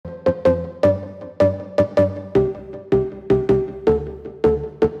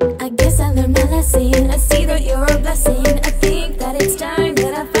messing. I see that you're a blessing. I think that it's time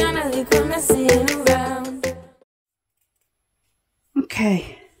that I finally quit messing around.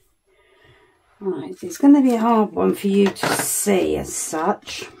 Okay. Right, it's going to be a hard one for you to see as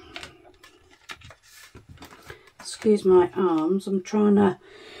such. Excuse my arms. I'm trying to,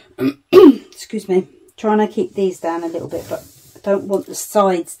 excuse me, trying to keep these down a little bit, but I don't want the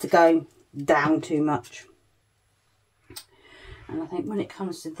sides to go down too much. And I think when it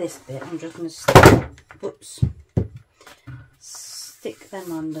comes to this bit, I'm just going to stick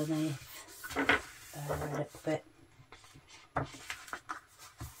them underneath there a little bit.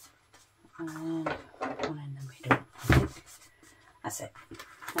 And then one in the middle, I think. That's it.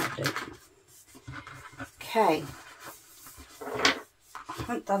 That'll do. Okay. I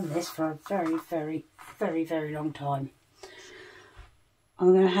haven't done this for a very long time.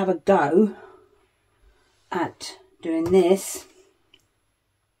 I'm going to have a go at doing this,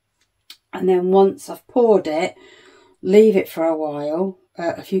 and then once I've poured it, leave it for a while,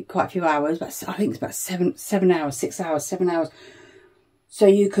 quite a few hours, but I think it's about 7 hours, 6 hours, 7 hours, so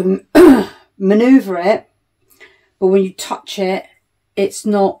you can maneuver it, but when you touch it, it's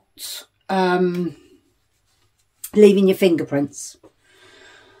not leaving your fingerprints.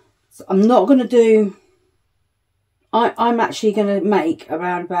 So I'm not going to do, I'm actually going to make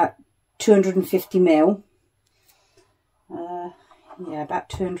around about 250 ml. Yeah, about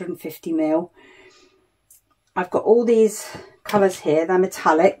 250 ml. I've got all these colours here, they're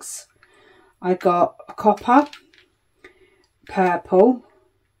metallics. I've got a copper, purple,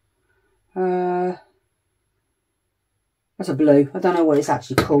 that's a blue, I don't know what it's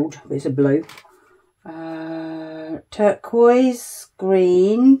actually called, but it's a blue, turquoise,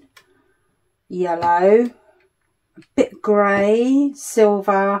 green, yellow, a bit grey,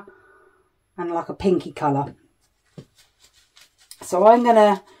 silver, and like a pinky colour. So I'm going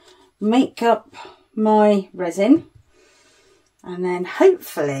to make up my resin, and then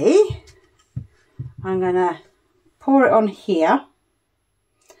hopefully I'm going to pour it on here,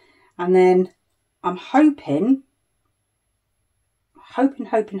 and then I'm hoping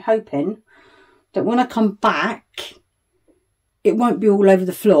that when I come back it won't be all over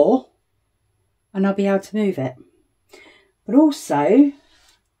the floor and I'll be able to move it. But also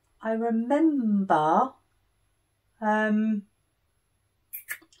I remember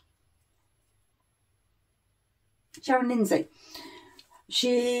Sharon Lindsay,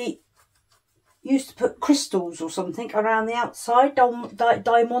 she used to put crystals or something around the outside,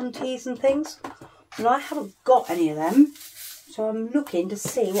 diamantes and things, and I haven't got any of them, so I'm looking to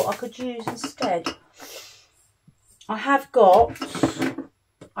see what I could use instead. I have got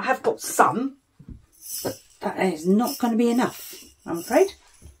some, but that is not going to be enough, I'm afraid.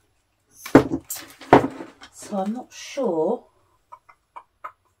 So I'm not sure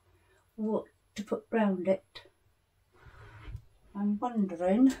what to put round it. I'm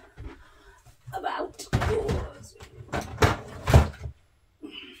wondering about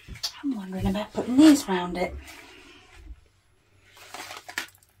putting these round it.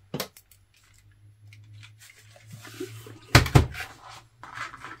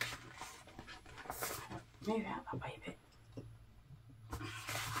 Move out that way a bit.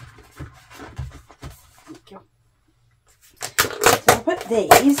 Thank you. So I'll put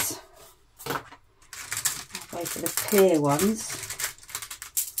these, I'll wait for the clear ones,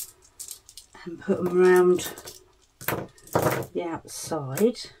 and put them around the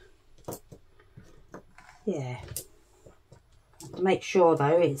outside. Yeah. To make sure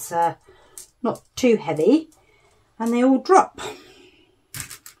though it's not too heavy and they all drop.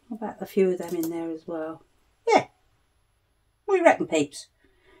 How about a few of them in there as well? Yeah. What do you reckon, peeps?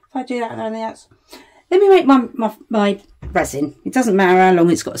 If I do that around the outside. Let me make my resin. It doesn't matter how long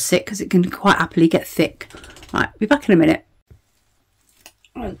it's got to sit because it can quite happily get thick. Right, be back in a minute.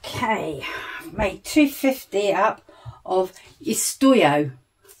 Okay, I've made 250 up of Istoyo.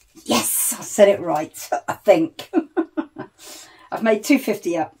 Yes, I said it right, I think. I've made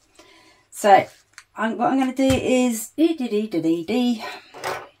 250 up. So what I'm going to do is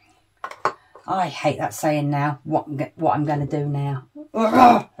I hate that saying now. What I'm going to do now.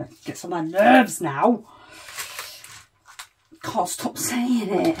 Ugh, it gets on my nerves now. Can't stop saying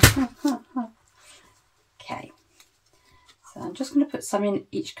it. Okay. So I'm just going to put some in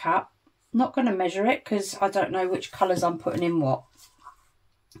each cup. Not going to measure it because I don't know which colours I'm putting in what.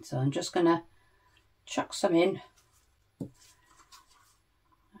 So I'm just going to chuck some in.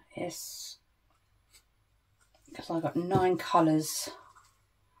 Yes. Because I've got 9 colours.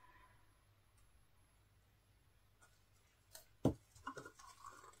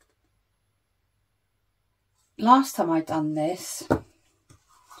 Last time I done this,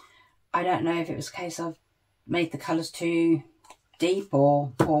 I don't know if it was a case I've made the colours too deep or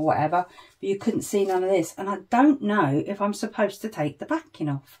whatever, but you couldn't see none of this. And I don't know if I'm supposed to take the backing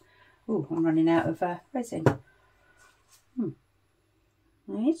off. Oh, I'm running out of resin.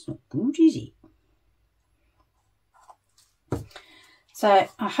 It's not good, is it? So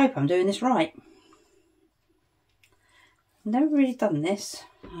I hope I'm doing this right. I've never really done this.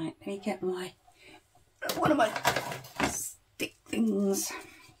 Right, let me get my one of my stick things.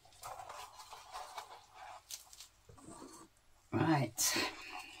 Right,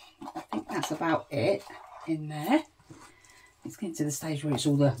 I think that's about it in there. It's getting to the stage where it's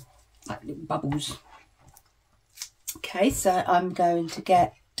all the like little bubbles. Okay, so I'm going to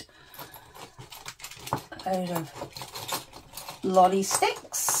get a load of lolly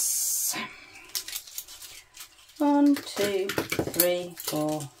sticks. 1, 2, 3,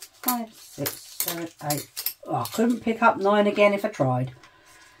 4, 5, 6, 7, 8. Oh, I couldn't pick up 9 again if I tried.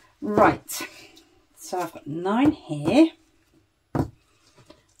 Right, so I've got 9 here.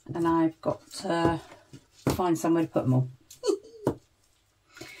 And I've got to find somewhere to put them all.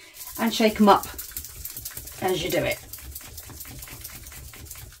 And shake them up as you do it.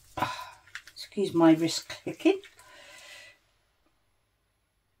 Excuse my wrist clicking.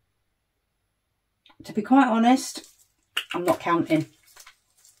 To be quite honest, I'm not counting.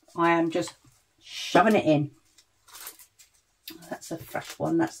 I am just shoving it in. That's a fresh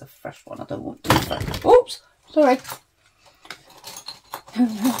one. That's a fresh one. I don't want to. Oops, sorry.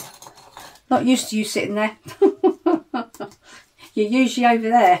 Not used to you sitting there. You're usually over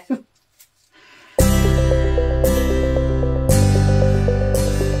there.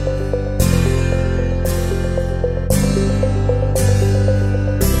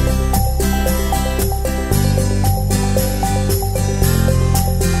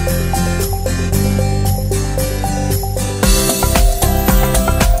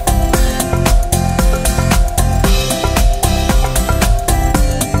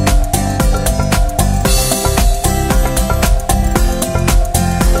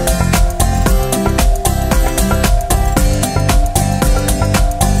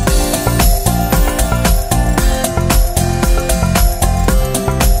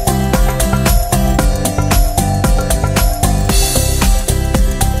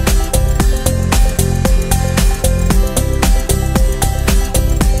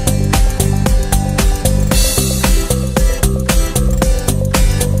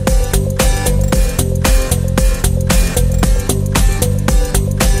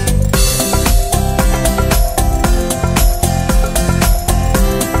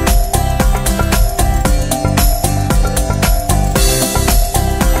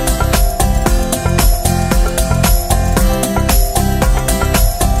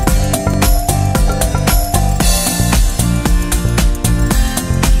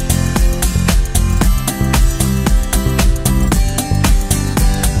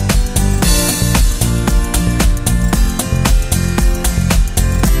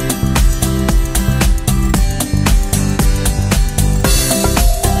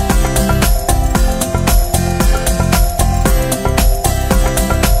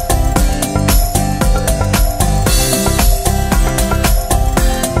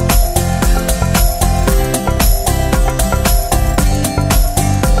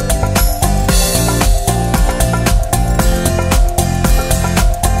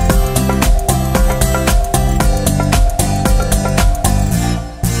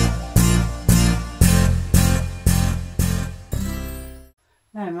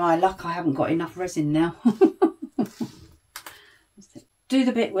 My luck, I haven't got enough resin now. Do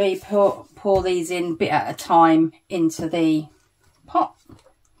the bit where you pour these in bit at a time into the pot.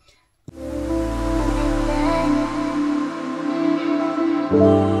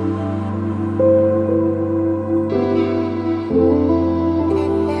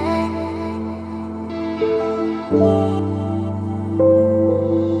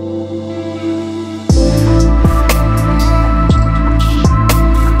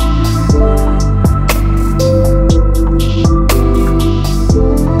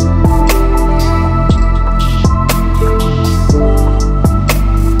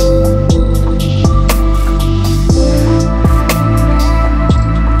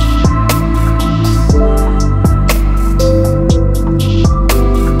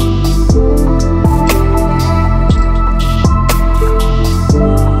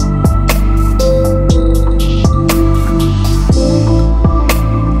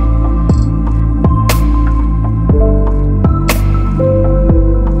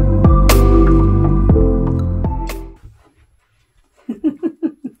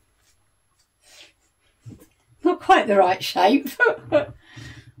 Not quite the right shape, but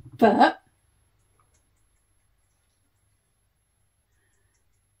But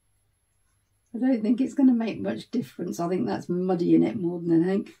I don't think it's going to make much difference. I think that's muddying it more than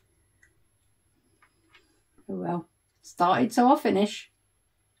anything. Oh well, started so I'll finish.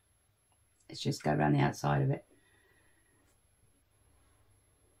 Let's just go around the outside of it.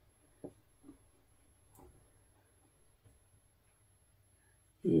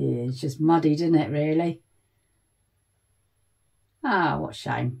 Yeah, it's just muddied, isn't it, really? Ah, what a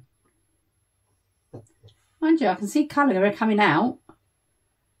shame. Mind you, I can see colour coming out.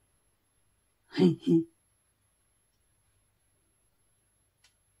 Maybe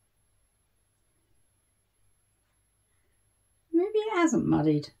it hasn't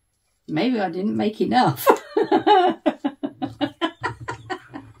muddied. Maybe I didn't make enough.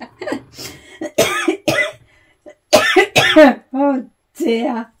 Oh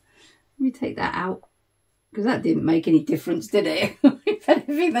dear. Let me take that out. Because that didn't make any difference, did it? If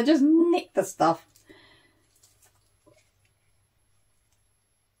anything, they just nicked the stuff.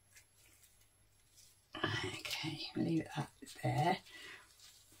 Okay, leave it up there.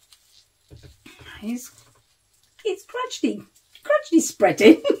 It's gradually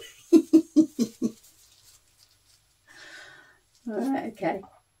spreading. Alright, okay.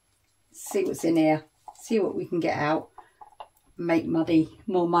 Let's see what's in here. See what we can get out. Make muddy,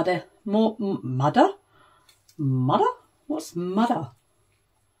 more mudder. More mudder? Mudder? What's mudder?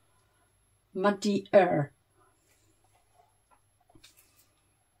 Muddier.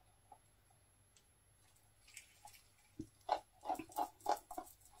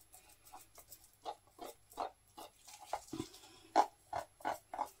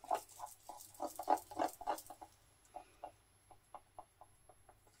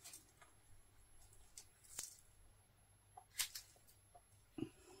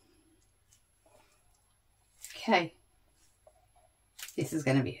 Okay, this is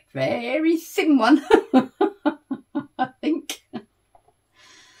going to be a very thin one, I think.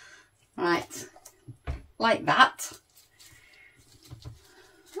 Right, like that.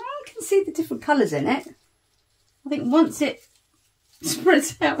 I can see the different colours in it. I think once it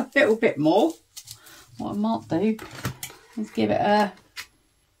spreads out a little bit more, what I might do is give it a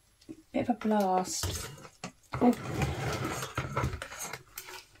bit of a blast. Oh,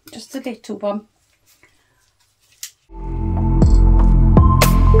 just a little one.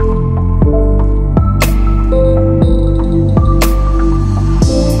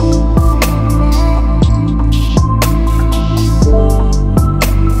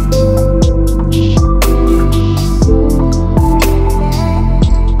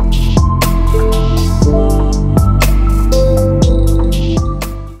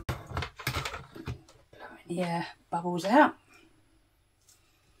 Yeah, bubbles out.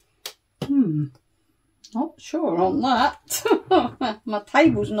 Not sure on that. My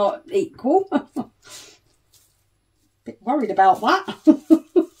table's not equal. Bit worried about that.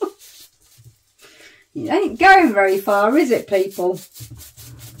 It ain't going very far, is it, people?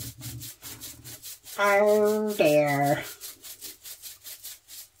 Oh dear.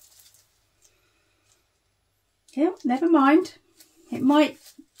 Yeah, never mind. It might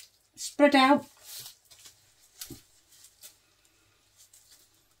spread out.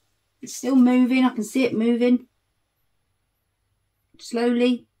 It's still moving. I can see it moving.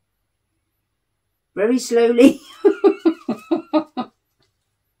 Slowly. Very slowly.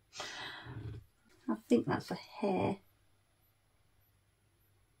 I think that's a hair.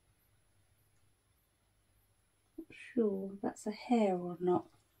 Not sure if that's a hair or not.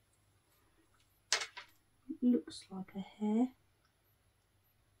 It looks like a hair.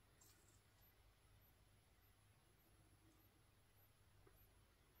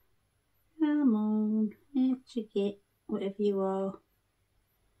 Come on, out you get, whatever you are.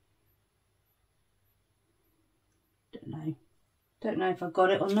 Don't know. Don't know if I got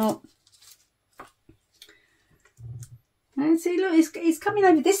it or not. And see, look, it's coming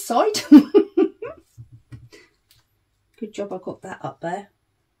over this side. Good job I got that up there.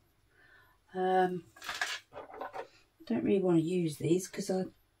 Don't really want to use these because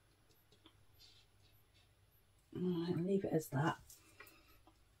I'll leave it as that.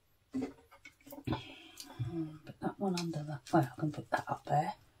 Put that one under that. Well, I can put that up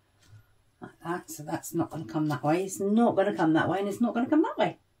there like that. So that's not going to come that way. It's not going to come that way, and it's not going to come that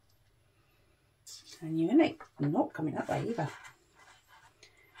way. And you and it not coming that way either.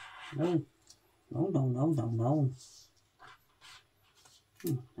 No, no, no, no, no, no.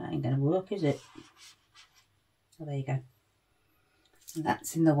 That ain't going to work, is it? Oh, there you go. And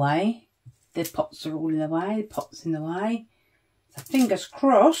that's in the way. The pots are all in the way. The pot's in the way. So fingers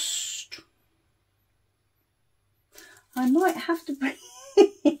crossed. I might have to bring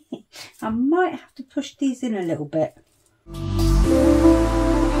I might have to push these in a little bit.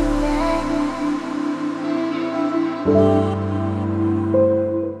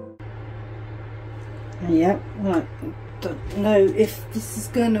 Yeah, right. Don't know if this is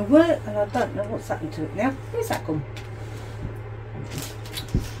going to work, and I don't know what's happened to it now. Where's that gone?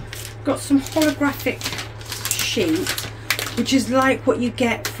 Got some holographic sheet, which is like what you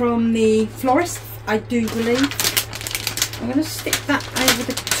get from the florist, I do believe. I'm going to stick that over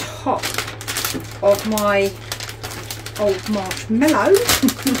the top of my old marshmallow.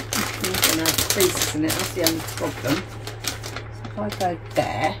 I'm going to have creases in it, that's the only problem. So if I go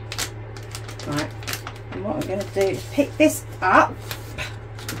there, right, and what I'm going to do is pick this up.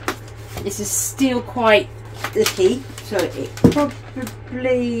 This is still quite icky, so it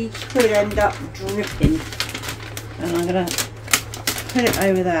probably could end up dripping. And I'm going to put it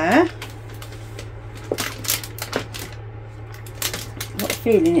over there. I've got a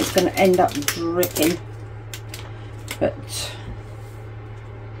feeling it's going to end up dripping, but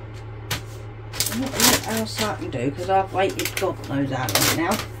what else I can do, because I've waited God knows how long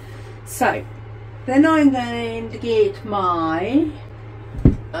now. So then I'm going to get my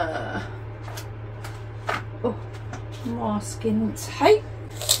masking tape.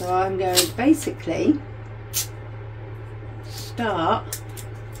 So I'm going to basically start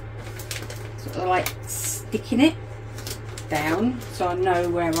sort of like sticking it down so I know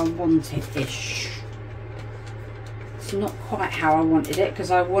where I want it ish. It's not quite how I wanted it,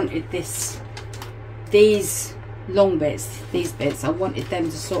 because I wanted these long bits, these bits, I wanted them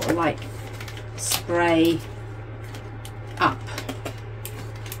to sort of like spray up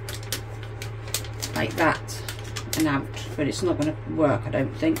like that and out, but it's not going to work, I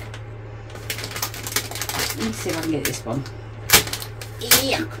don't think. Let me see if I can get this one.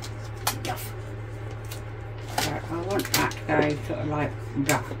 Yeah. Right, I want that to go sort of like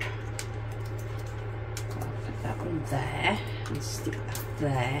that. I'll put that one there and stick that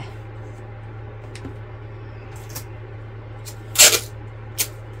there.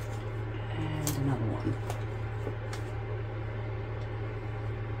 And another one.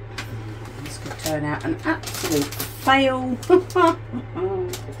 This could turn out an absolute fail.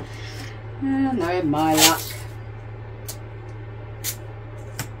 Knowing my luck.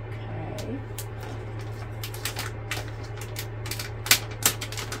 Okay.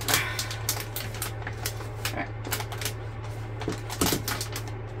 Right.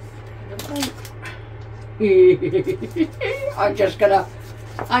 I'm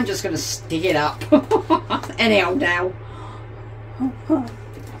just gonna stick it up. Anyhow now.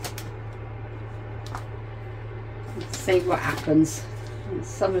 Let's see what happens.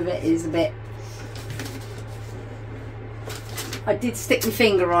 Some of it is a bit. I did stick my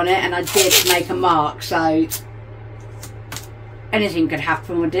finger on it and I did make a mark, so anything could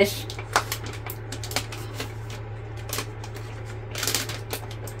happen with this.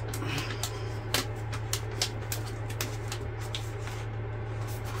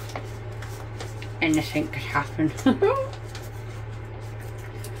 Anything could happen.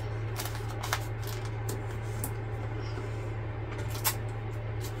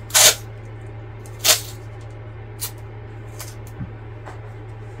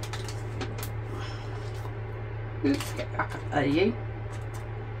 Oops, get back up there, you.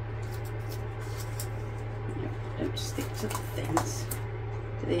 No, don't stick to the things,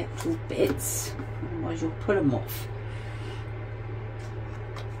 to the actual bits, otherwise you'll pull them off.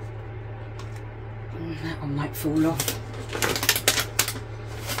 And that one might fall off.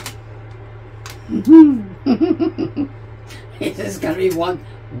 This is going to be one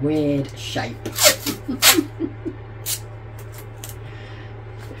weird shape.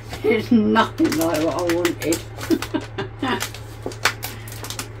 It's nothing like what I wanted.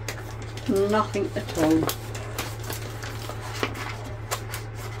 Nothing at all.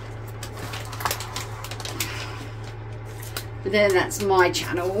 But then that's my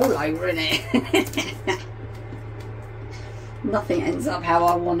channel all over, isn't it? Nothing ends up how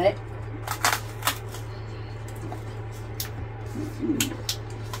I want it.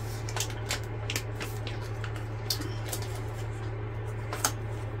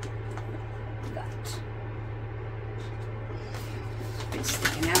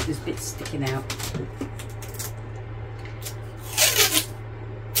 There's bits sticking out.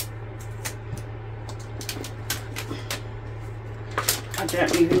 I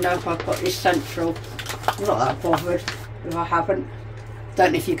don't even know if I've got this central. I'm not that bothered if I haven't.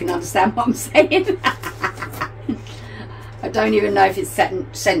 Don't know if you can understand what I'm saying. I don't even know if it's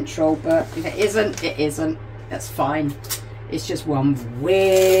central, but if it isn't, it isn't. That's fine. It's just one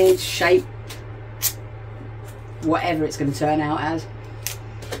weird shape. Whatever it's going to turn out as.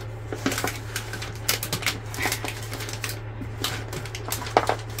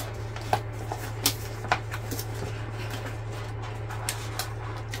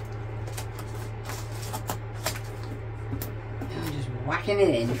 I'm just whacking it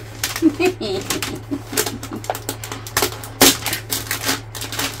in.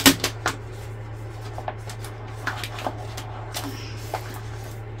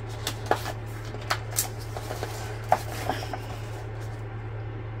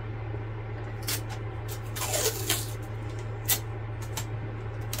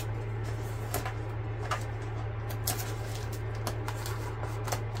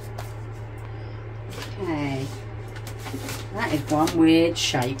 Okay, that is one weird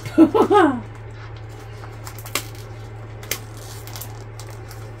shape.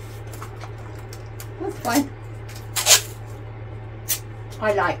 That's fine.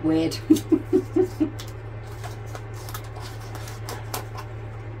 I like weird.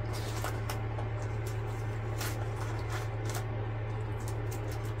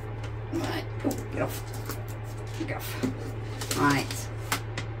 Right, oh, get off. Get off. Right.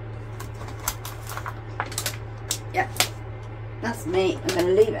 Yep, that's me. I'm going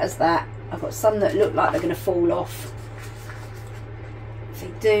to leave it as that. I've got some that look like they're going to fall off. If they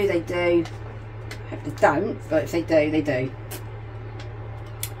do, they do. I hope they don't, but if they do, they do.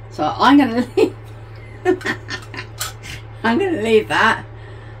 So I'm going to leave. I'm going to leave that.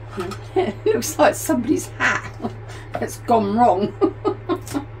 It looks like somebody's hat that's gone wrong.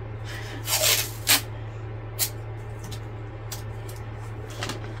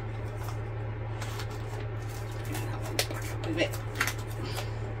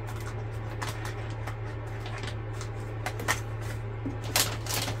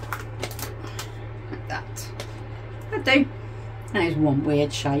 Do. That is one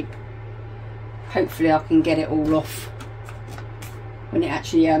weird shape. Hopefully I can get it all off when it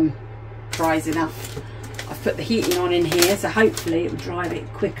actually dries enough. I've put the heating on in here, so hopefully it will dry a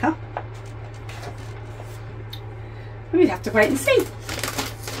bit quicker. We'll have to wait and see.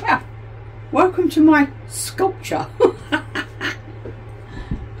 Yeah, welcome to my sculpture.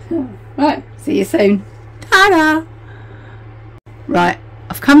 Right, see you soon. Ta-da! Right,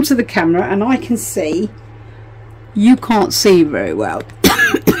 I've come to the camera and I can see. You can't see very well.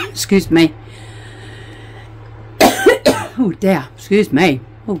 Excuse me. Oh dear, excuse me.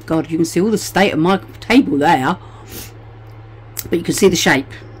 Oh God, you can see all the state of my table there. But you can see the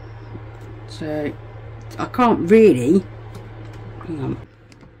shape. So, I can't really... Hang on.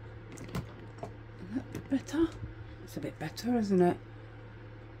 Is that a bit better? It's a bit better, isn't it?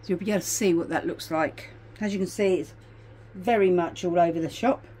 So you'll be able to see what that looks like. As you can see, it's very much all over the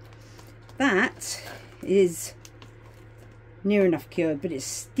shop. That is... near enough cured, but it's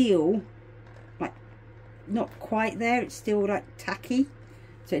still like not quite there. It's still like tacky,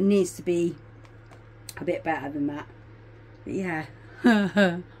 so it needs to be a bit better than that. But yeah,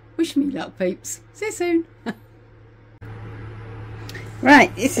 wish me luck, peeps. See you soon.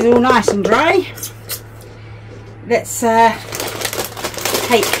 Right, this is all nice and dry. Let's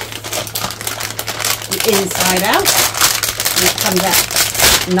take the inside out, and it comes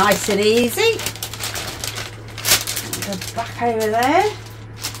out nice and easy. Back over there,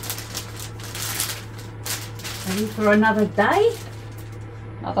 ready for another day.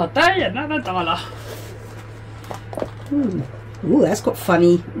 Another day, another dollar. Ooh, that's got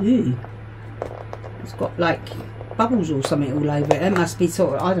funny. Ooh, it's got like bubbles or something all over it. It must be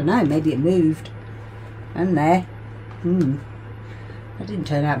sort of, I don't know, maybe it moved. And there. That didn't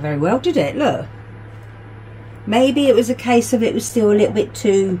turn out very well, did it? Look. Maybe it was a case of it was still a little bit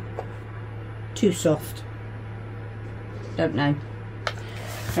too soft. Don't know.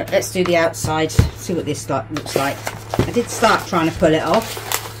 Right, let's do the outside, see what this looks like. I did start trying to pull it off,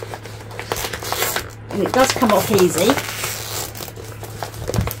 and it does come off easy.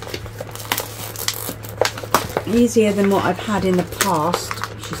 Easier than what I've had in the past,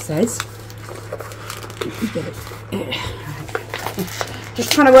 she says.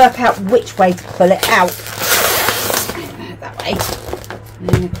 Just trying to work out which way to pull it out. That way. And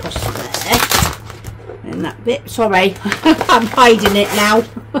then across there. And that bit. Sorry, I'm hiding it now.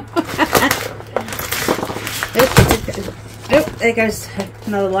 Oh, there goes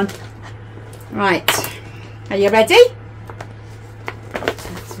another one. Right, are you ready?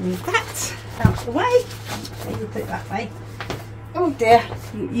 Let's move that out of the way. You put it that way. Oh dear,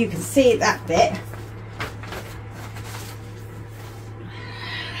 you can see that bit.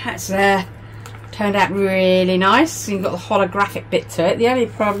 That's turned out really nice. You've got the holographic bit to it. The only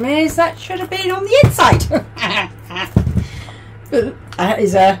problem is that should have been on the inside. That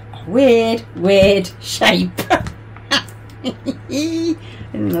is a weird shape.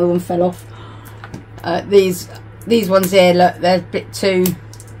 Another one fell off. These ones here, look, they're a bit too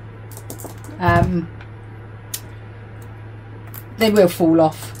they will fall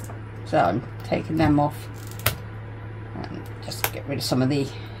off, so I'm taking them off and just get rid of some of the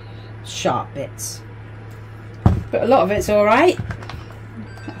sharp bits, but a lot of it's all right.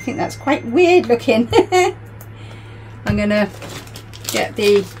 I think that's quite weird looking. I'm gonna get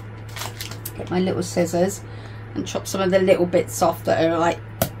my little scissors and chop some of the little bits off that are like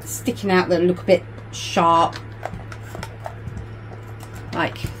sticking out, that look a bit sharp,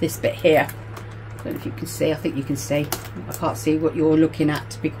 like this bit here. I don't know if you can see. I think you can see. I can't see what you're looking at,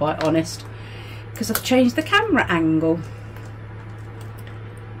 to be quite honest, because I've changed the camera angle.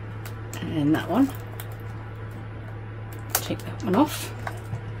 And that one, take that one off.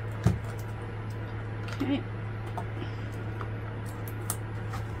 Okay.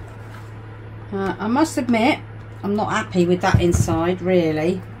 I must admit, I'm not happy with that inside,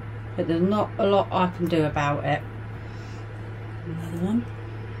 really, but there's not a lot I can do about it. Another one.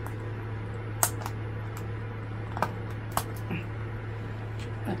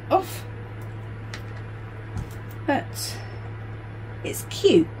 Off, but it's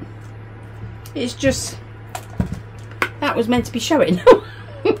cute. It's just, that was meant to be showing.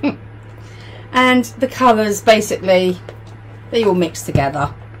 And the colours, basically, they all mix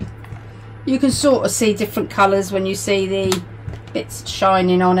together. You can sort of see different colours when you see the bits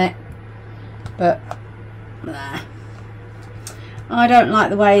shining on it, but nah, I don't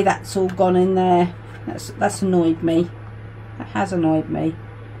like the way that's all gone in there. That's annoyed me. That has annoyed me.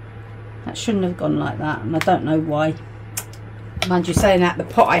 That shouldn't have gone like that, and I don't know why. Mind you saying that, the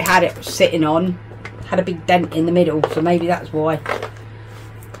pot I had it sitting on had a big dent in the middle, so maybe that's why.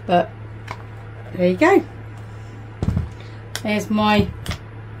 But there you go. There's my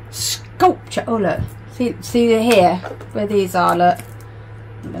sculpture. Oh look, see here where these are, look.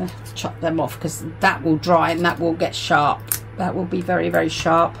 I'm gonna have to chop them off because that will dry and that will get sharp. That will be very, very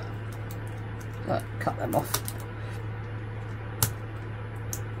sharp. So cut them off.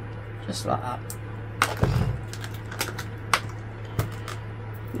 Just like that.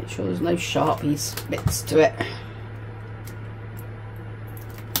 Make sure there's no sharpies bits to it.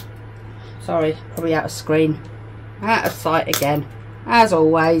 Sorry, probably out of screen. Out of sight again. As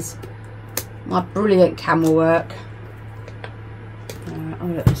always. My brilliant camera work. Oh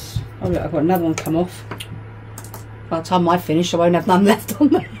look, I've got another one come off. By the time I finish, I won't have none left on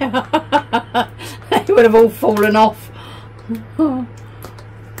there. They would have all fallen off. Oh,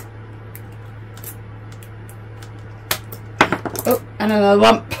 and another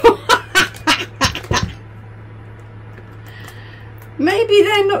one. Maybe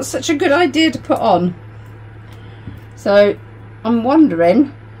they're not such a good idea to put on. So I'm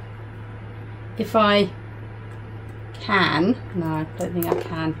wondering if I can. No, I don't think I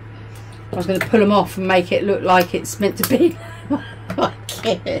can. I was going to pull them off and make it look like it's meant to be like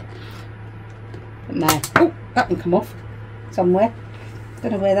it. But no. Oh, that one come off somewhere.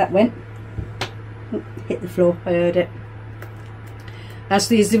 Don't know where that went. Oh, hit the floor. I heard it. That's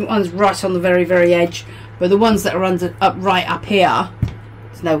these ones right on the very, very edge. But the ones that are right up here,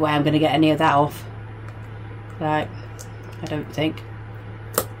 there's no way I'm going to get any of that off. So, I don't think.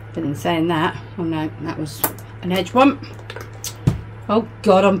 But in saying that, oh no, that was an edge one. Oh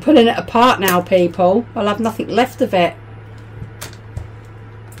God, I'm pulling it apart now, people. I'll have nothing left of it.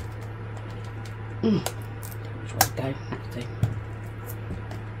 Which way to go? That do.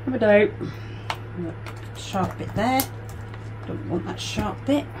 Have a do. Look, sharp bit there. Don't want that sharp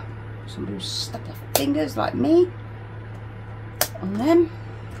bit. Somebody will stuck their fingers like me on them.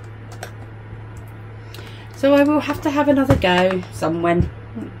 So I will have to have another go somewhere.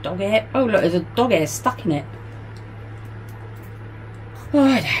 Dog hair. Oh look, there's a dog hair stuck in it. Oh,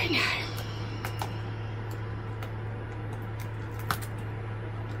 I don't know.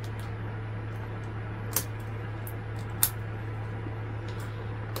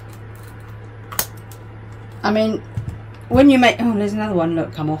 I mean, when you make, oh, there's another one,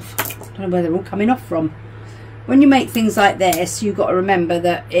 look, come off. I don't know where they're all coming off from. When you make things like this, you've got to remember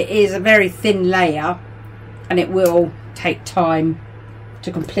that it is a very thin layer and it will take time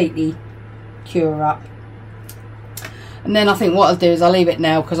to completely cure up. And then I think what I'll do is I'll leave it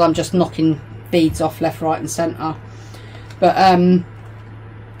now because I'm just knocking beads off left, right and centre. But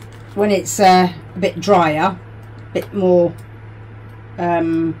when it's a bit drier, a bit more,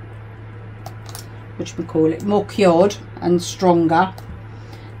 what should we call it, more cured and stronger,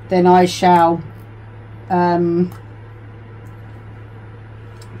 then I shall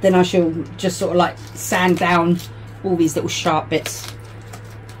just sort of like sand down all these little sharp bits.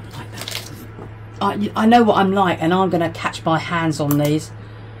 I know what I'm like, and I'm going to catch my hands on these.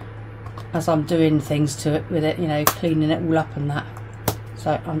 as I'm doing things to it with it, you know, cleaning it all up and that.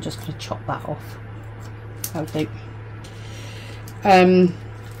 So I'm just going to chop that off. I'll do.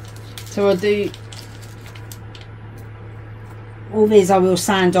 So I'll do all these. I will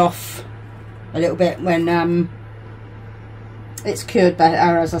sand off a little bit when it's cured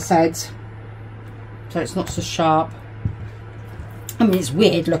better, as I said, so it's not so sharp. I mean, it's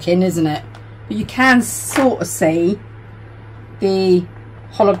weird looking, isn't it? But you can sort of see the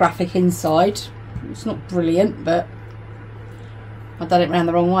holographic inside. It's not brilliant, but I done it round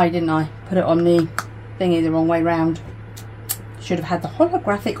the wrong way, didn't I? Put it on the thingy the wrong way round. Should have had the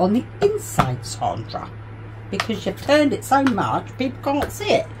holographic on the inside, Sandra, because you've turned it so much people can't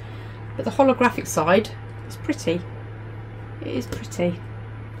see it. But the holographic side is pretty. It is pretty.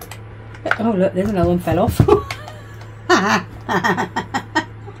 But, oh look, there's another one fell off.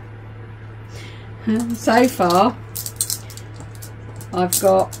 So far I've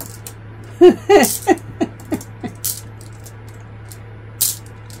got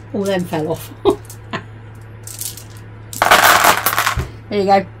all them fell off. There you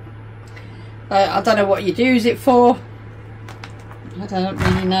go. I don't know what you'd use it for. I don't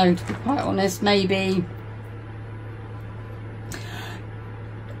really know, to be quite honest. Maybe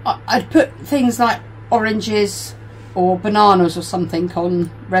I'd put things like oranges or bananas or something on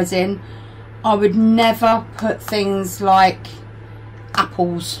resin. I would never put things like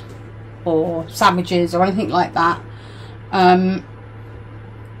apples or sandwiches or anything like that.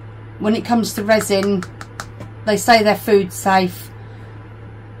 When it comes to resin, they say they're food safe,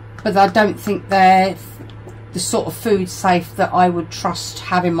 but I don't think they're the sort of food safe that I would trust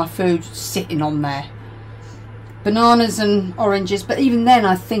having my food sitting on there. Bananas and oranges, but even then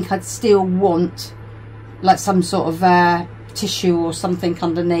I think I'd still want like some sort of tissue or something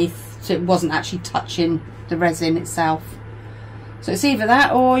underneath, so it wasn't actually touching the resin itself. So it's either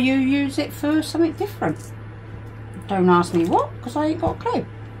that or you use it for something different. Don't ask me what, because I ain't got a clue.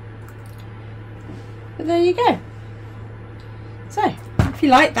 But there you go. So if you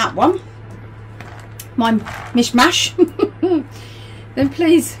like that one, my mishmash, then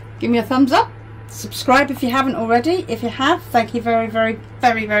please give me a thumbs up. Subscribe if you haven't already. If you have, thank you very, very,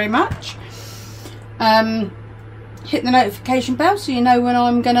 very, very much. Hit the notification bell so you know when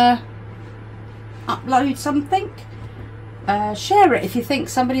I'm gonna upload something. Share it if you think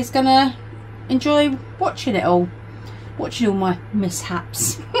somebody's gonna enjoy watching it all. Watching all my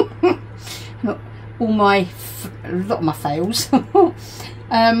mishaps. All my, a lot of my fails.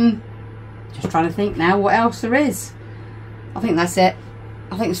 Just trying to think now what else there is. I think that's it.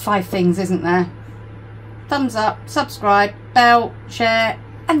 I think there's 5 things, isn't there? Thumbs up, subscribe, bell, share,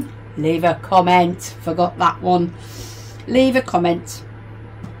 and leave a comment. Forgot that one. Leave a comment.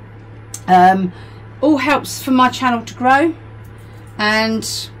 All helps for my channel to grow,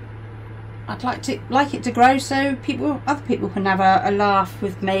 and I'd like it to grow so other people can have a laugh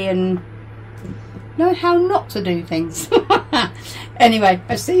with me and know how not to do things. Anyway,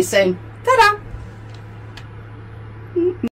 I'll see you soon. Ta-da!